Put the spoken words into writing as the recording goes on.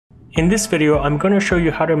In this video, I'm going to show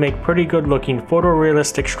you how to make pretty good looking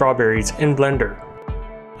photorealistic strawberries in Blender.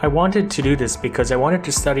 I wanted to do this because I wanted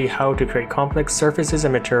to study how to create complex surfaces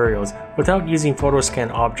and materials without using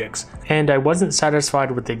photoscanned objects, and I wasn't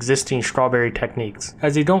satisfied with the existing strawberry techniques,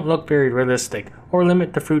 as they don't look very realistic or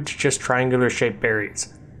limit the fruit to just triangular shaped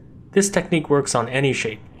berries. This technique works on any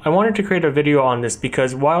shape. I wanted to create a video on this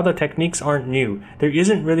because while the techniques aren't new, there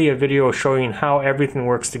isn't really a video showing how everything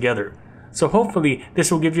works together. So hopefully this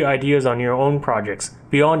will give you ideas on your own projects,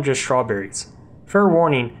 beyond just strawberries. Fair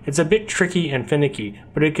warning, it's a bit tricky and finicky,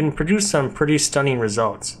 but it can produce some pretty stunning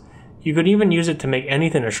results. You could even use it to make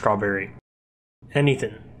anything a strawberry.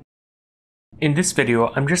 Anything. In this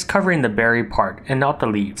video, I'm just covering the berry part and not the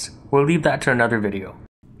leaves. We'll leave that to another video.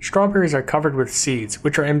 Strawberries are covered with seeds,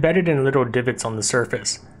 which are embedded in little divots on the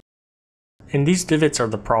surface. And these divots are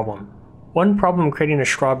the problem. One problem creating a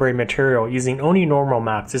strawberry material using only normal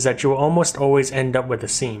maps is that you will almost always end up with a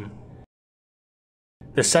seam.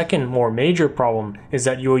 The second, more major problem is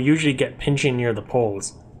that you will usually get pinching near the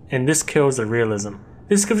poles, and this kills the realism.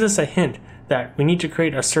 This gives us a hint that we need to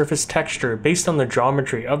create a surface texture based on the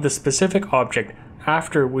geometry of the specific object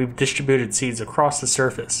after we've distributed seeds across the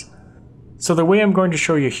surface. So the way I'm going to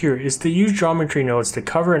show you here is to use geometry nodes to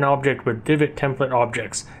cover an object with divot template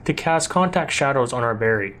objects to cast contact shadows on our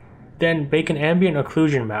berry. Then bake an ambient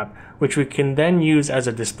occlusion map, which we can then use as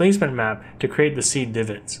a displacement map to create the seed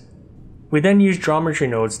divots. We then use geometry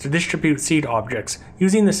nodes to distribute seed objects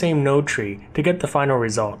using the same node tree to get the final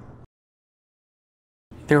result.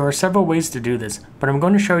 There are several ways to do this, but I'm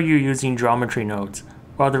going to show you using geometry nodes.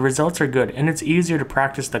 While the results are good and it's easier to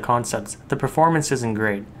practice the concepts, the performance isn't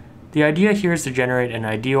great. The idea here is to generate an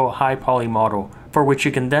ideal high poly model, for which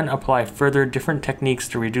you can then apply further different techniques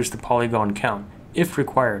to reduce the polygon count, if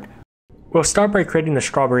required. We'll start by creating the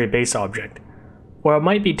strawberry base object. While it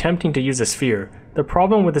might be tempting to use a sphere, the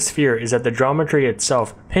problem with the sphere is that the geometry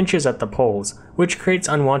itself pinches at the poles, which creates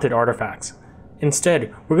unwanted artifacts.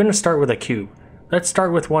 Instead, we're going to start with a cube. Let's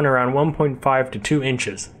start with one around 1.5 to 2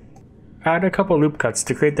 inches. Add a couple loop cuts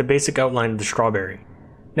to create the basic outline of the strawberry.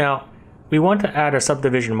 Now, we want to add a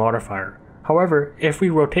subdivision modifier. However, if we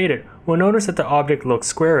rotate it, we'll notice that the object looks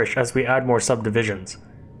squarish as we add more subdivisions.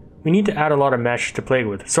 We need to add a lot of mesh to play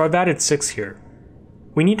with, so I've added 6 here.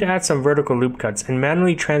 We need to add some vertical loop cuts and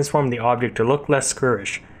manually transform the object to look less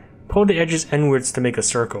squarish. Pull the edges inwards to make a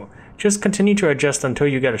circle. Just continue to adjust until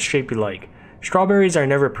you get a shape you like. Strawberries are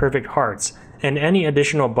never perfect hearts, and any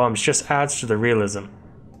additional bumps just adds to the realism.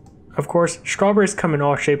 Of course, strawberries come in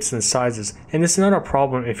all shapes and sizes, and this is not a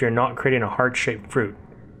problem if you're not creating a heart-shaped fruit.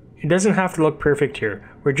 It doesn't have to look perfect here,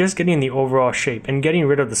 we're just getting the overall shape and getting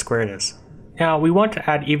rid of the squareness. Now, we want to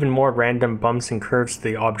add even more random bumps and curves to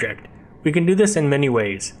the object. We can do this in many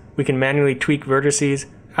ways. We can manually tweak vertices,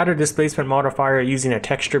 add a displacement modifier using a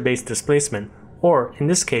texture-based displacement, or, in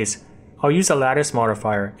this case, I'll use a lattice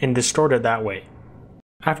modifier and distort it that way.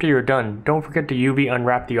 After you're done, don't forget to UV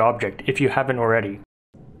unwrap the object if you haven't already.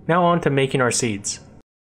 Now on to making our seeds.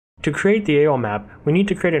 To create the AO map, we need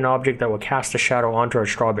to create an object that will cast a shadow onto our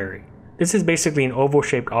strawberry. This is basically an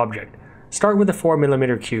oval-shaped object. Start with a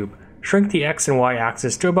 4mm cube. Shrink the X and Y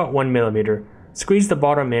axis to about 1mm, squeeze the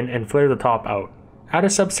bottom in and flare the top out. Add a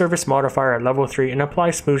subsurface modifier at level 3 and apply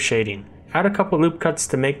smooth shading. Add a couple loop cuts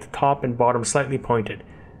to make the top and bottom slightly pointed.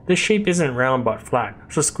 This shape isn't round but flat,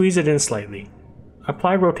 so squeeze it in slightly.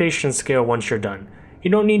 Apply rotation scale once you're done. You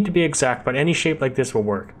don't need to be exact, but any shape like this will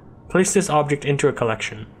work. Place this object into a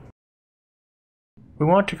collection. We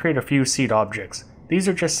want to create a few seed objects. These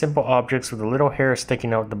are just simple objects with a little hair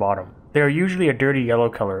sticking out the bottom. They are usually a dirty yellow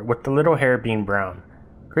color, with the little hair being brown.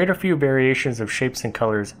 Create a few variations of shapes and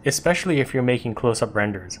colors, especially if you're making close-up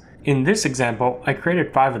renders. In this example, I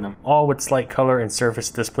created 5 of them, all with slight color and surface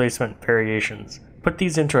displacement variations. Put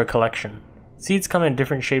these into a collection. Seeds come in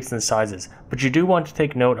different shapes and sizes, but you do want to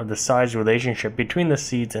take note of the size relationship between the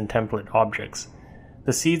seeds and template objects.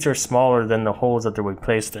 The seeds are smaller than the holes that they were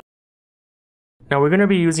placed in. Now we're going to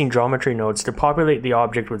be using geometry nodes to populate the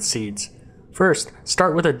object with seeds. First,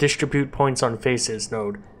 start with a distribute points on faces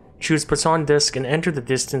node. Choose Poisson disk and enter the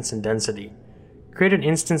distance and density. Create an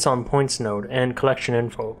instance on points node and collection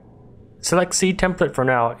info. Select seed template for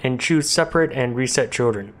now and choose separate and reset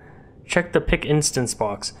children. Check the pick instance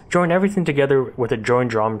box. Join everything together with a join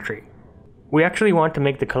geometry. We actually want to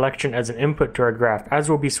make the collection as an input to our graph, as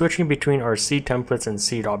we'll be switching between our seed templates and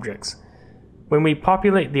seed objects. When we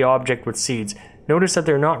populate the object with seeds, notice that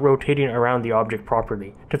they're not rotating around the object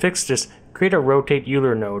properly. To fix this, create a rotate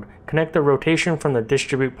Euler node, connect the rotation from the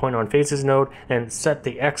distribute point on faces node, and set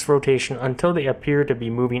the X rotation until they appear to be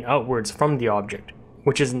moving outwards from the object,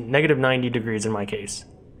 which is -90 degrees in my case.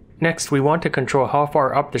 Next, we want to control how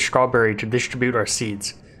far up the strawberry to distribute our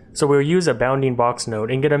seeds. So we'll use a bounding box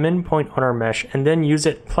node and get a min point on our mesh and then use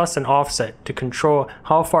it plus an offset to control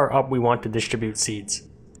how far up we want to distribute seeds.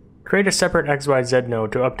 Create a separate XYZ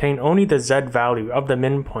node to obtain only the Z value of the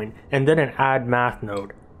min point and then an add math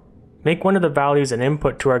node. Make one of the values an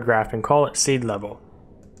input to our graph and call it seed level.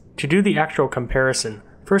 To do the actual comparison,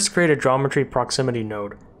 first create a geometry proximity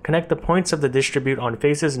node. Connect the points of the distribute on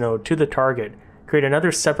faces node to the target. Create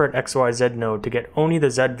another separate XYZ node to get only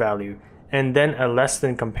the Z value, and then a less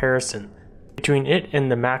than comparison between it and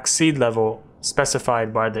the max seed level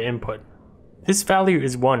specified by the input. This value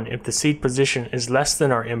is 1 if the seed position is less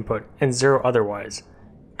than our input and 0 otherwise.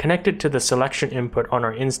 Connect it to the selection input on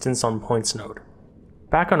our instance on points node.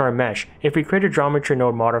 Back on our mesh, if we create a geometry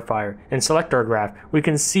node modifier and select our graph, we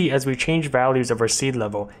can see as we change values of our seed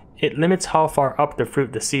level, it limits how far up the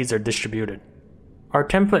fruit the seeds are distributed. Our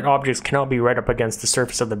template objects cannot be right up against the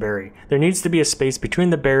surface of the berry. There needs to be a space between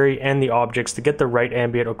the berry and the objects to get the right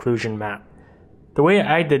ambient occlusion map. The way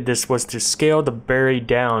I did this was to scale the berry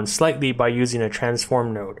down slightly by using a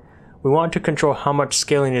transform node. We want to control how much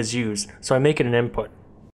scaling is used, so I make it an input.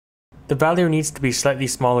 The value needs to be slightly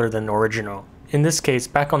smaller than the original. In this case,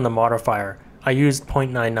 back on the modifier, I used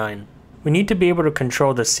 0.99. We need to be able to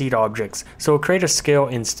control the seed objects, so we'll create a scale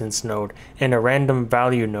instance node and a random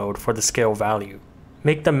value node for the scale value.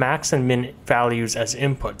 Make the max and min values as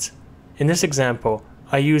inputs. In this example,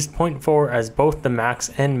 I used 0.4 as both the max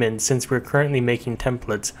and min since we're currently making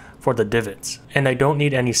templates for the divots, and I don't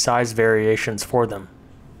need any size variations for them.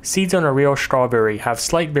 Seeds on a real strawberry have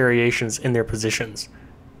slight variations in their positions.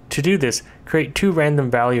 To do this, create 2 random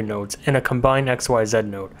value nodes and a combined XYZ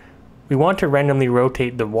node. We want to randomly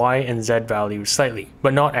rotate the Y and Z values slightly,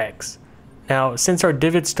 but not X. Now, since our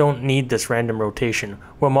divots don't need this random rotation,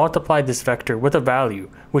 we'll multiply this vector with a value,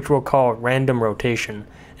 which we'll call random rotation,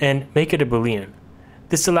 and make it a boolean.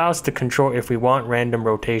 This allows to control if we want random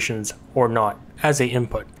rotations or not as an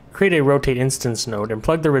input. Create a rotate instance node and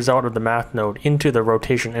plug the result of the math node into the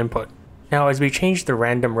rotation input. Now, as we change the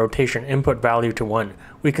random rotation input value to 1,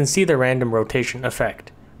 we can see the random rotation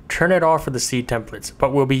effect. Turn it off for the seed templates,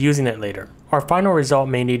 but we'll be using it later. Our final result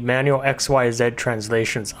may need manual XYZ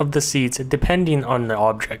translations of the seeds depending on the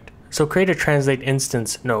object. So create a translate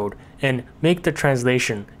instance node and make the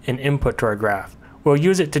translation an input to our graph. We'll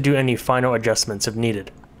use it to do any final adjustments if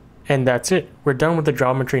needed. And that's it, we're done with the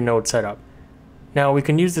geometry node setup. Now we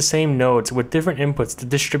can use the same nodes with different inputs to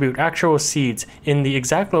distribute actual seeds in the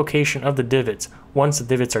exact location of the divots once the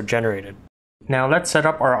divots are generated. Now let's set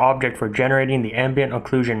up our object for generating the ambient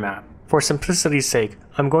occlusion map. For simplicity's sake,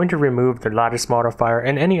 I'm going to remove the lattice modifier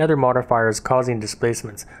and any other modifiers causing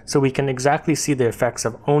displacements so we can exactly see the effects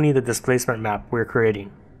of only the displacement map we're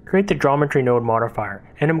creating. Create the geometry node modifier,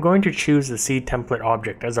 and I'm going to choose the seed template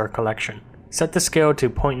object as our collection. Set the scale to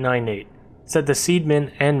 0.98. Set the seed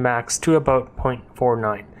min and max to about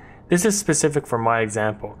 0.49. This is specific for my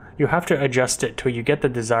example. You have to adjust it till you get the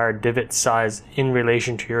desired divot size in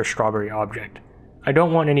relation to your strawberry object. I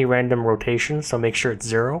don't want any random rotation, so make sure it's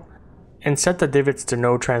 0. And set the divots to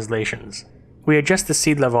no translations. We adjust the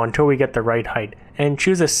seed level until we get the right height, and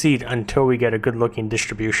choose a seed until we get a good looking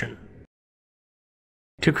distribution.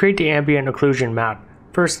 To create the ambient occlusion map,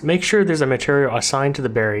 first make sure there's a material assigned to the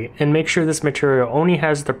berry, and make sure this material only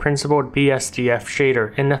has the principled BSDF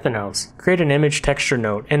shader and nothing else. Create an image texture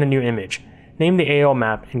node and a new image. Name the AO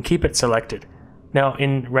map and keep it selected. Now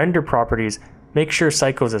in render properties, make sure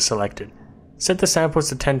cycles is selected. Set the samples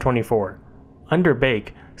to 1024. Under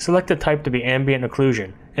bake, select the type to be ambient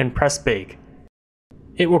occlusion and press bake.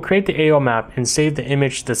 It will create the AO map and save the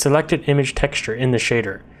image to the selected image texture in the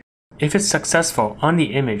shader. If it's successful on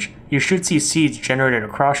the image, you should see seeds generated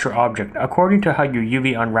across your object according to how you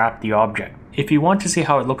UV unwrap the object. If you want to see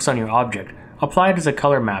how it looks on your object, apply it as a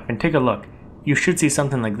color map and take a look. You should see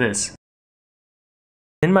something like this.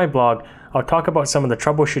 In my blog, I'll talk about some of the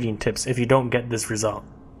troubleshooting tips if you don't get this result.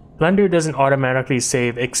 Blender doesn't automatically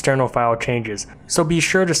save external file changes, so be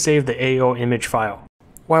sure to save the AO image file.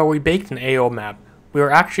 While we baked an AO map, we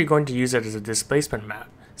are actually going to use it as a displacement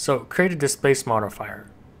map, so create a displace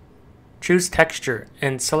modifier. Choose texture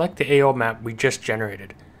and select the AO map we just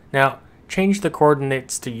generated. Now, change the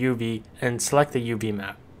coordinates to UV and select the UV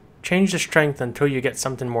map. Change the strength until you get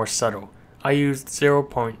something more subtle. I used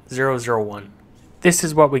 0.001. This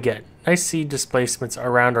is what we get, nice seed displacements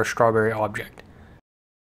around our strawberry object.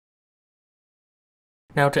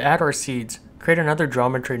 Now to add our seeds, create another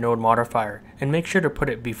geometry node modifier and make sure to put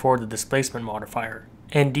it before the displacement modifier.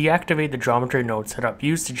 And deactivate the geometry node setup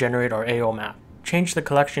used to generate our AO map. Change the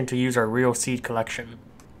collection to use our real seed collection.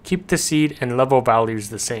 Keep the seed and level values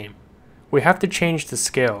the same. We have to change the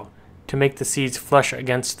scale to make the seeds flush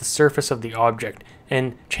against the surface of the object,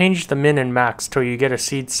 and change the min and max till you get a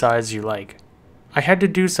seed size you like. I had to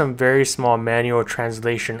do some very small manual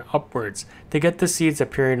translation upwards to get the seeds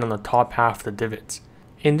appearing on the top half of the divots.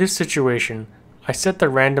 In this situation, I set the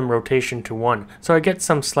random rotation to 1 so I get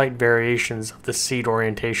some slight variations of the seed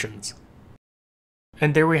orientations.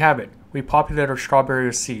 And there we have it, we populate our strawberry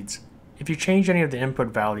with seeds. If you change any of the input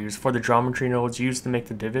values for the geometry nodes used to make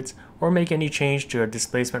the divots, or make any change to a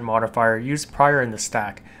displacement modifier used prior in the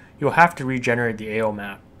stack, you'll have to regenerate the AO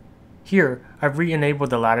map. Here, I've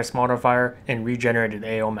re-enabled the lattice modifier and regenerated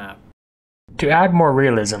the AO map. To add more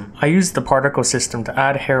realism, I used the particle system to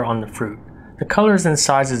add hair on the fruit. The colors and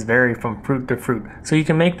sizes vary from fruit to fruit, so you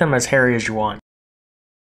can make them as hairy as you want.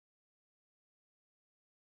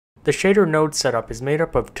 The shader node setup is made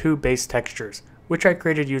up of 2 base textures, which I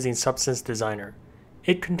created using Substance Designer.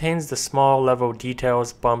 It contains the small level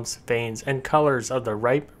details, bumps, veins, and colors of the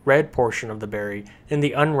ripe red portion of the berry in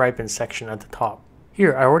the unripened section at the top.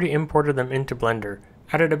 Here, I already imported them into Blender,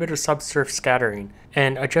 added a bit of subsurface scattering,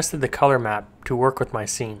 and adjusted the color map to work with my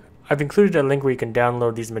scene. I've included a link where you can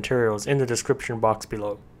download these materials in the description box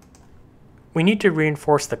below. We need to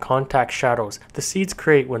reinforce the contact shadows the seeds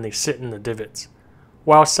create when they sit in the divots.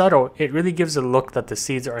 While subtle, it really gives a look that the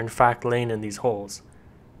seeds are in fact laying in these holes.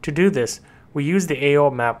 To do this, we use the AO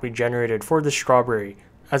map we generated for the strawberry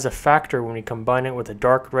as a factor when we combine it with a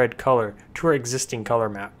dark red color to our existing color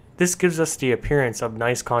map. This gives us the appearance of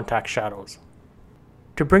nice contact shadows.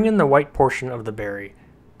 To bring in the white portion of the berry,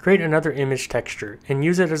 create another image texture and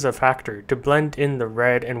use it as a factor to blend in the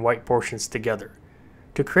red and white portions together.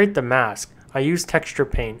 To create the mask, I used texture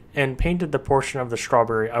paint and painted the portion of the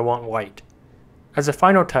strawberry I want white. As a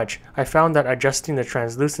final touch, I found that adjusting the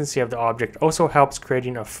translucency of the object also helps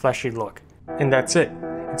creating a fleshy look. And that's it.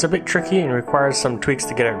 It's a bit tricky and requires some tweaks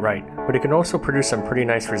to get it right, but it can also produce some pretty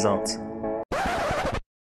nice results.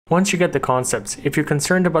 Once you get the concepts, if you're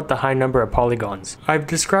concerned about the high number of polygons, I've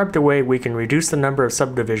described a way we can reduce the number of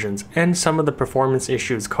subdivisions and some of the performance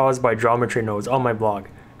issues caused by geometry nodes on my blog.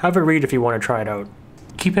 Have a read if you want to try it out.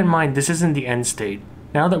 Keep in mind this isn't the end state.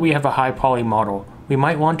 Now that we have a high poly model, we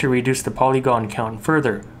might want to reduce the polygon count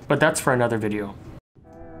further, but that's for another video.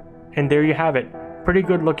 And there you have it, pretty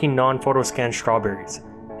good looking non-photoscanned strawberries.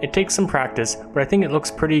 It takes some practice, but I think it looks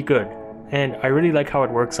pretty good, and I really like how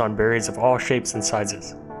it works on berries of all shapes and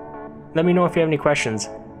sizes. Let me know if you have any questions.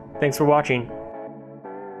 Thanks for watching.